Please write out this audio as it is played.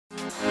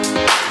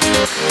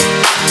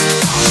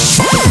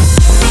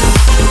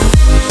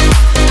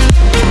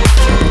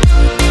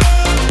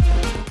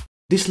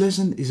This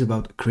lesson is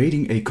about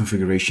creating a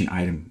configuration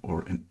item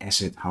or an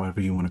asset,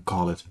 however you want to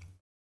call it.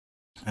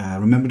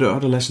 Remember the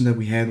other lesson that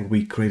we had where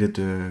we created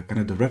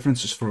the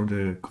references for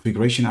the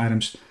configuration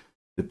items,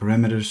 the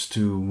parameters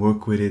to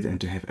work with it and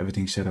to have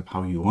everything set up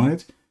how you want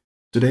it.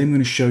 Today I'm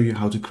going to show you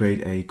how to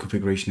create a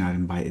configuration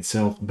item by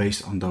itself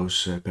based on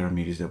those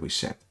parameters that we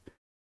set.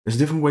 There's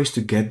different ways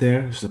to get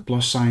there. There's the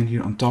plus sign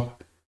here on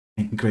top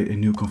and you can create a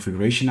new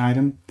configuration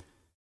item.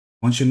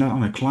 Once you're not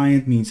on a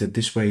client means that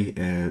this way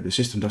the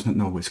system does not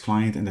know which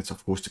client, and that's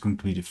of course going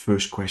to be the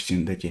first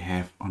question that you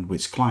have on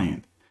which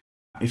client.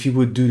 If you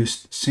would do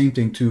this same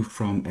thing too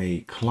from a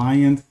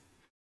client,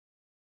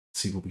 let's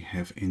see what we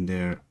have in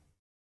there.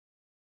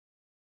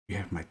 We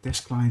have my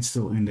test client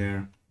still in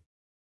there.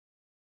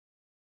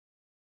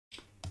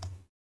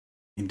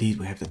 Indeed,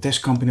 we have the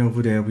test company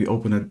over there. We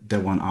open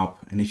that one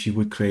up, and if you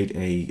would create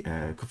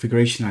a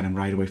configuration item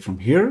right away from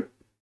here,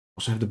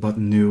 also have the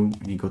button new,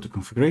 and you go to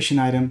configuration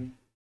item,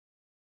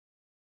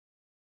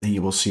 then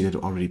you will see that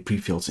it already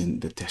pre-fills in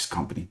the test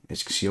company,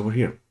 as you can see over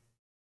here.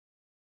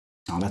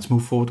 Now let's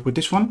move forward with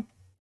this one.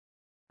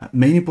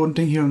 Main important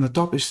thing here on the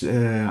top is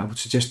I would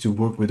suggest to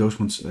work with those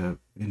ones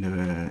in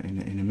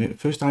the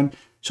first time.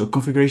 So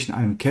configuration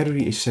item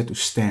category is set to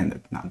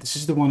standard. Now this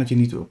is the one that you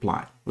need to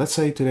apply. Let's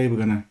say today we're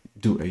gonna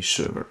do a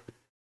server.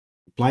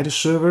 Apply the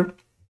server,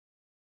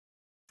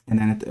 and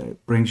then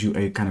it brings you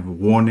a kind of a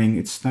warning.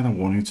 It's not a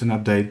warning, it's an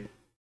update.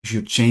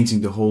 You're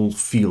changing the whole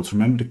fields.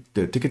 Remember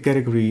the ticket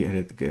category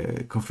and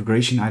the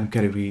configuration item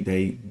category,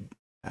 they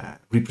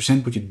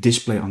represent what you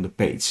display on the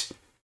page.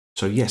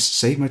 So yes,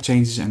 save my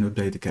changes and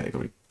update the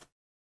category.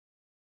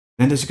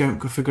 Then there's a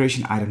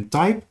configuration item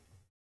type.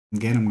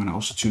 Again, I'm going to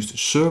also choose the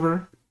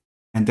server,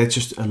 and that's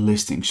just a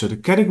listing. So the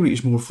category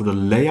is more for the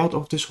layout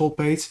of this whole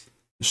page.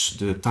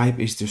 The type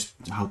is just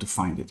how to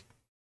find it.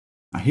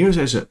 Now here's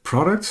as a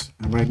product,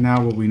 and right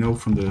now what we know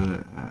from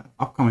the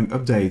upcoming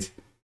update,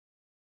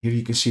 here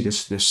you can see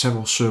there's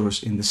several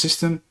servers in the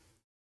system.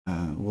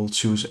 We'll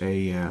choose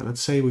a,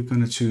 let's say we're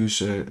going to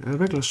choose a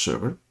regular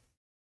server.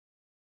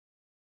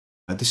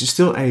 This is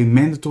still a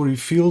mandatory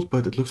field,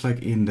 but it looks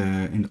like in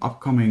the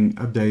upcoming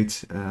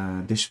update,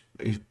 this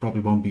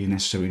probably won't be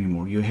necessary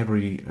anymore. You have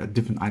already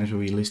different items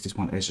where you list this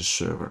one as a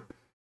server.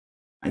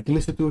 I can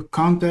list it to a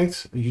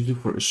contact. Usually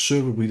for a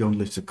server, we don't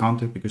list a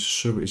contact because a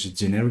server is a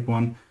generic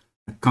one.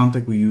 A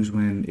contact we use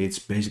when it's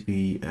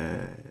basically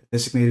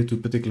designated to a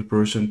particular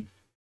person.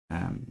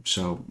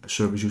 So a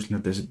server is usually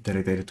not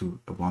dedicated to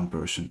one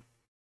person.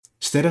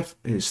 Status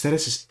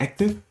is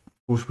active.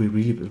 Of course, we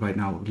right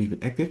now leave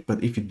it active,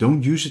 but if you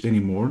don't use it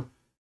anymore,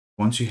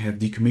 once you have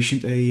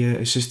decommissioned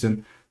a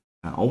system,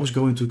 always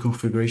go into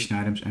configuration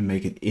items and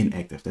make it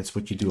inactive. That's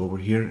what you do over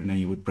here, and then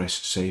you would press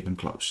save and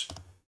close.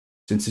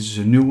 Since this is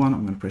a new one,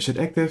 I'm going to press it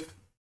active.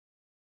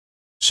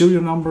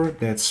 Serial number,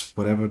 that's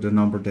whatever the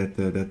number that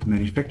the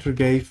manufacturer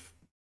gave,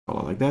 call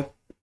it like that.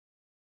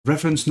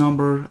 Reference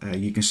number,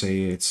 you can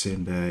say it's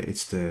in the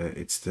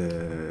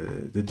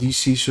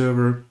DC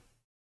server.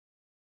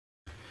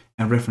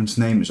 And reference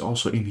name is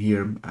also in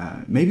here.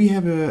 Maybe you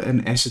have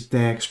an asset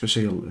tag,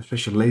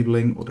 special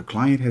labeling, or the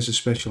client has a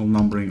special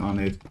numbering on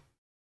it.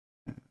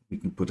 We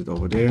can put it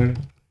over there.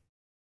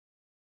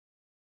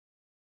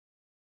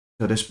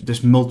 So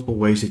there's multiple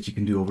ways that you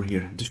can do over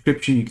here.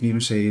 Description, you can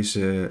even say is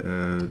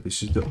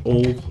this is the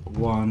old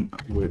one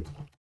with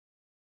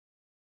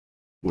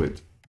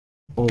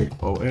old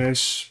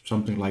OS,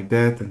 something like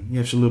that, and you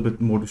have a little bit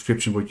more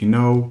description what you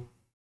know.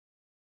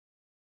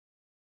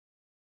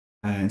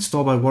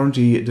 Install by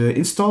warranty. The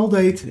install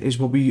date is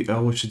what we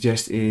always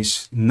suggest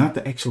is not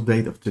the actual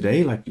date of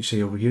today, like you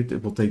say over here.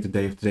 It will take the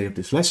day of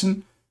this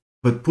lesson,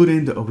 but put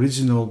in the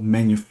original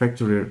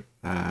manufacturer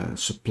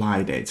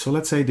supply date. So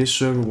let's say this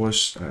server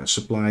was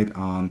supplied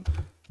on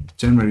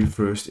January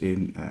 1st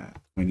in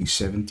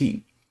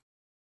 2017.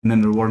 And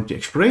then the warranty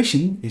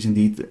expiration is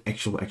indeed the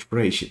actual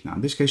expiration. Now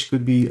in this case it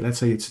could be, let's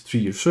say it's a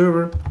 3-year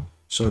server,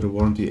 so the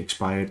warranty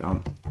expired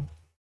on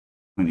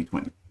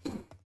 2020.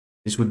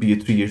 This would be a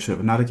 3-year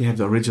server. Now that you have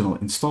the original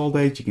install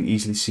date, you can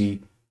easily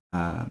see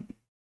the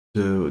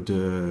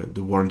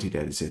warranty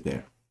that is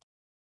there.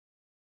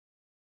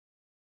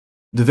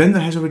 The vendor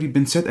has already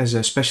been set as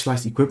a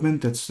specialized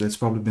equipment. That's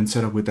probably been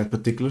set up with that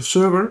particular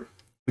server,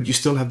 but you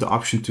still have the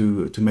option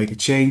to make a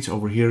change.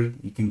 Over here,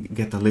 you can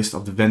get the list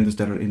of the vendors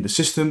that are in the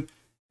system,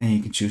 and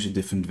you can choose a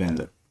different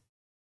vendor.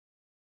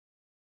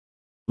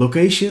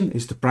 Location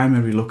is the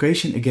primary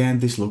location. Again,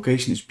 this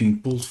location is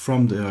being pulled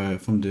from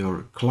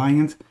your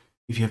client.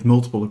 If you have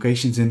multiple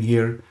locations in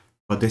here,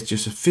 but that's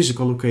just a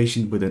physical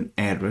location with an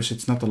address.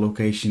 It's not a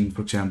location,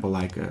 for example,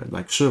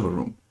 like server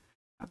room.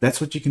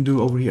 That's what you can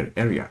do over here,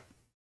 area.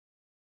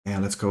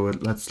 And let's go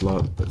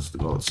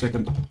a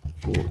second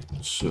for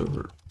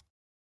server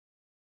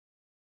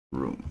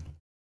room.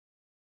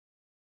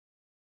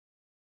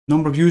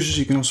 Number of users,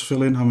 you can also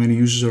fill in how many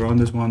users are on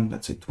this one.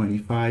 Let's say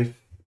 25.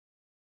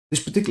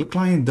 This particular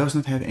client does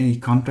not have any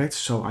contracts,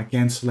 so I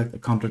can't select a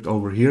contract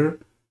over here.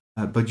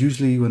 But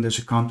usually when there's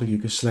a contract, you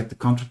can select the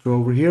contractor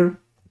over here,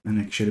 and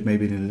I can show it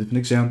maybe in a different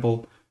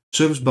example.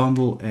 Service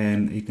bundle,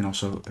 and you can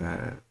also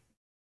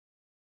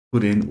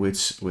put in which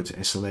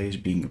SLA is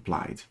being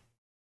applied.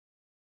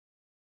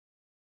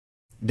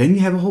 Then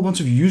you have a whole bunch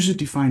of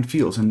user-defined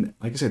fields. And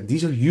like I said,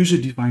 these are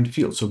user-defined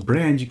fields. So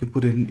brand, you can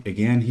put in,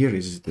 again, here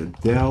is it a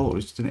Dell or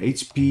is it an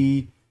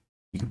HP?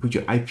 You can put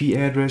your IP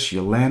address,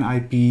 your LAN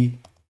IP,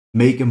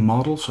 make a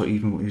model. So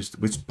even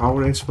which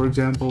power edge, for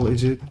example,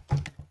 is it?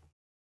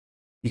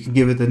 You can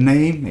give it a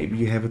name. Maybe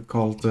you have it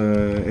called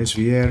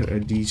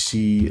SVR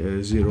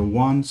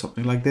DC01,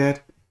 something like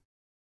that.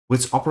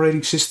 Which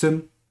operating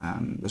system?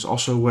 There's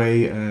also a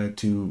way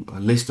to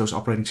list those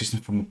operating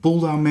systems from a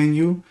pull-down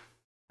menu.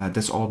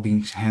 That's all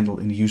being handled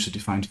in the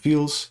user-defined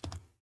fields.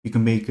 You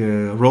can make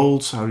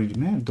roles,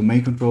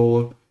 domain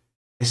controller,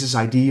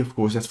 SSID, of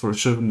course, that's for a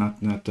server,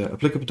 not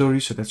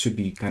applicatory, so that should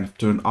be kind of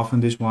turned off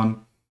in this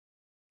one.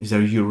 Is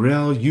there a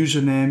URL,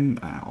 username,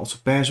 also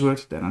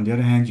password? Then on the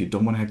other hand, you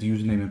don't want to have the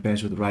username and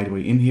password right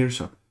away in here,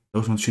 so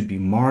those ones should be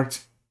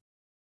marked.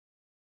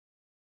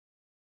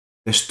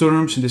 There's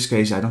terms. In this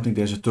case, I don't think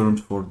there's a term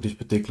for this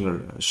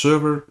particular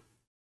server.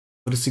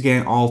 But it's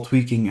again all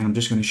tweaking, and I'm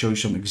just going to show you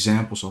some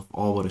examples of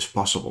all what is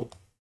possible.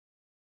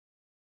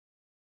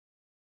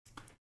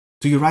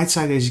 To your right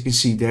side, as you can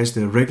see, there's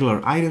the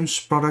regular items,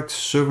 product,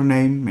 server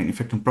name,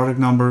 manufacturing product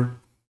number.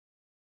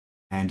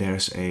 And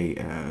there's a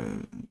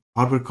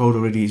hardware code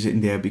already is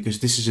in there because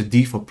this is a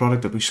default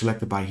product that we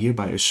selected by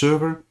a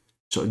server.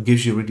 So it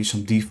gives you already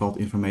some default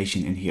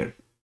information in here.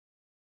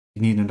 If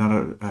you need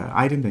another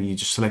item, then you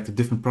just select a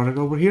different product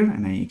over here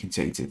and then you can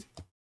change it.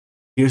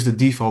 Here's the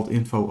default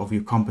info of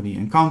your company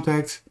and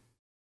contact.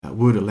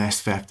 Were the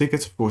last 5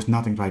 tickets. Of course,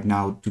 nothing right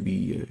now to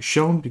be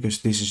shown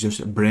because this is just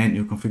a brand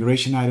new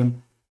configuration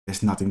item.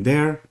 There's nothing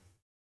there.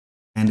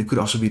 And it could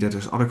also be that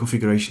there's other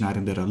configuration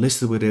items that are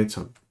listed with it.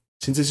 So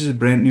since this is a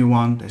brand new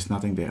one, there's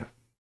nothing there.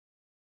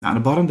 Now at the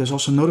bottom, there's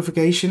also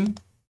notification.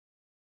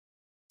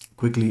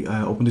 Quickly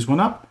open this one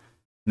up.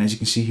 And as you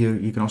can see here,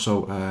 you can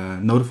also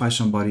notify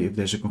somebody if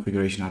there's a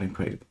configuration item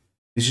created.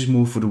 This is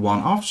more for the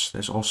one-offs.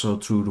 There's also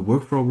through the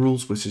workflow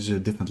rules, which is a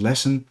different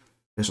lesson.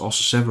 There's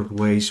also several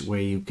ways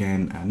where you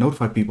can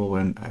notify people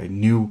when a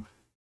new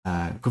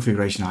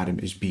configuration item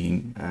is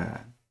being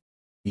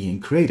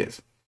created.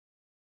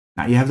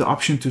 Now you have the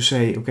option to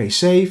say, okay,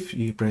 save.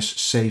 You press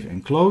save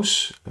and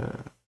close,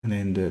 and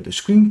then the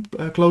screen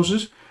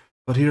closes.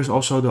 But here's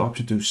also the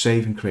option to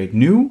save and create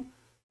new.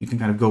 You can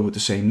kind of go with the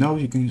same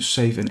note. You can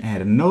save and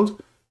add a note,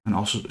 and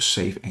also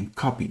save and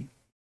copy.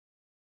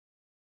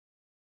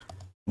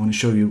 I want to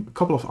show you a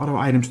couple of other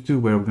items too,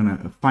 where we're going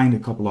to find a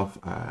couple of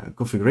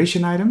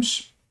configuration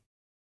items.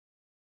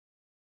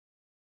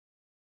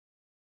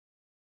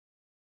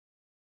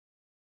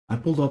 I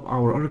pulled up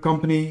our other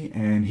company,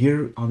 and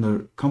here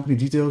under company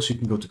details, you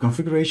can go to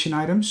configuration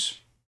items.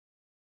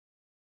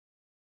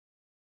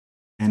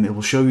 And it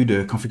will show you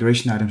the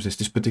configuration items that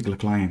this particular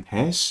client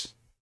has.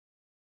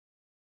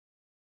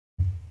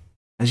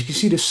 As you can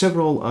see, there's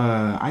several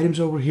items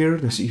over here.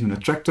 There's even a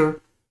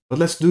tractor. But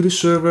let's do the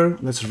server.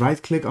 Let's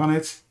right click on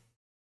it.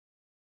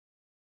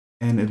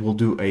 And it will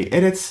do a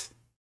edit.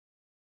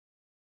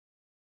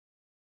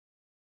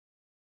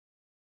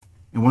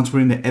 And once we're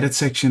in the edit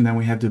section, then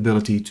we have the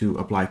ability to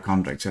apply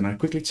contracts. And I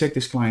quickly check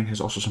this client has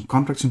also some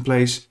contracts in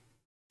place.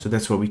 So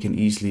that's where we can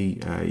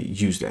easily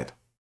use that.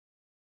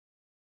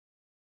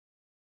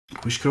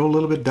 We scroll a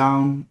little bit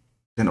down.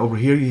 Then over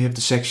here you have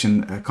the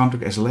section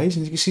contract SLAs.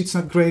 And you can see it's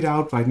not grayed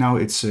out. Right now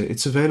it's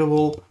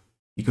available.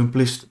 You can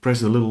press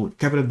the little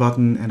cabinet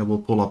button and it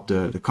will pull up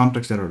the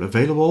contracts that are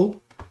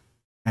available.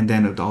 And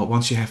then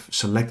once you have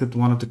selected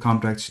one of the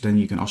contracts, then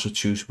you can also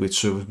choose which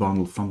service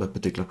bundle from that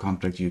particular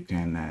contract you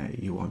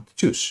want to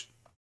choose.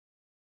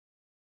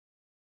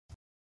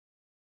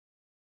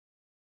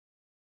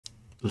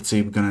 Let's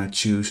say we're gonna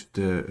choose just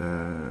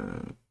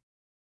the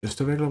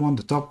regular one,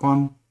 the top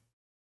one.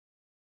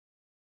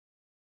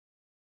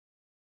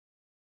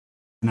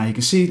 And now you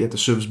can see that the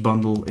service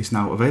bundle is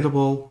now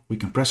available. We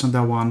can press on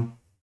that one.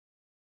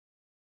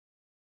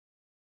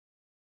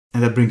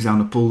 And that brings down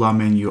the pull down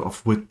menu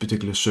of what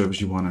particular service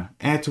you want to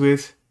add to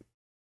it.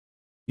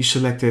 You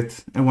select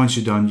it, and once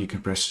you're done, you can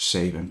press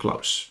save and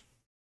close.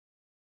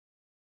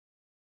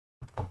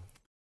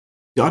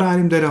 The other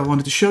item that I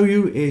wanted to show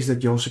you is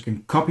that you also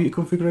can copy a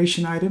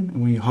configuration item.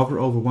 And when you hover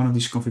over one of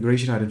these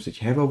configuration items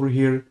that you have over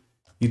here,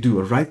 you do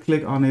a right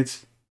click on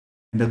it,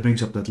 and that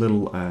brings up that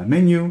little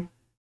menu,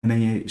 and then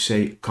you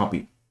say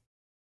copy.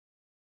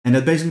 And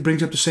that basically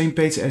brings up the same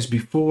page as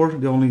before.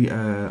 The only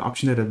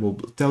option that it will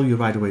tell you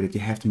right away that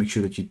you have to make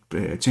sure that you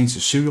change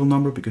the serial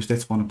number, because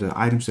that's one of the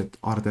items that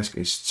Autotask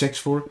is checks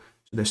for.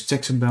 So there's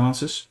checks and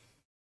balances.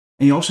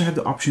 And you also have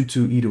the option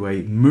to either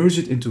way merge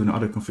it into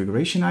another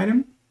configuration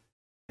item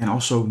and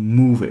also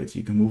move it.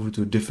 You can move it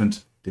to a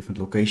different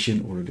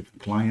location or a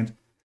different client.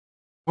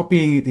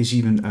 Copying it is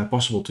even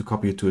possible to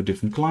copy it to a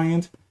different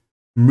client.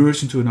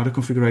 Merge into another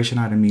configuration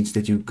item means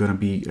that you're going to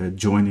be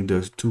joining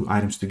those two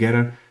items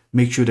together.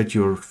 Make sure that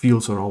your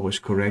fields are always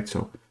correct.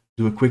 So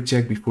do a quick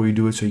check before you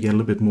do it so you get a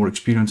little bit more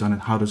experience on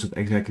it. How does it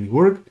exactly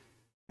work?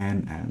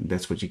 And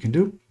that's what you can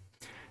do.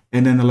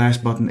 And then the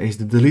last button is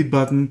the delete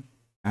button.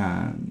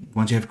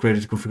 Once you have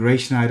created a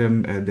configuration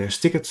item, there's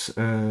tickets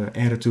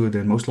added to it,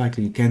 then most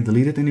likely you can't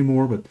delete it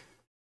anymore.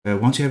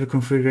 But once you have a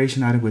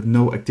configuration item with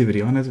no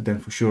activity on it, then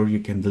for sure you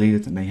can delete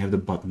it, and then you have the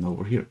button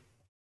over here.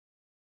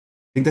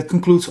 I think that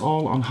concludes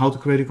all on how to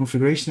create a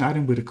configuration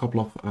item, with a couple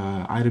of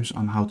items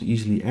on how to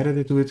easily edit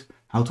it to it,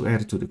 how to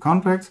add it to the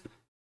contract.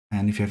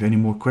 And if you have any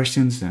more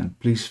questions, then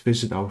please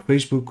visit our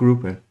Facebook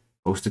group and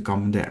post a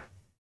comment there.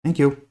 Thank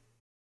you.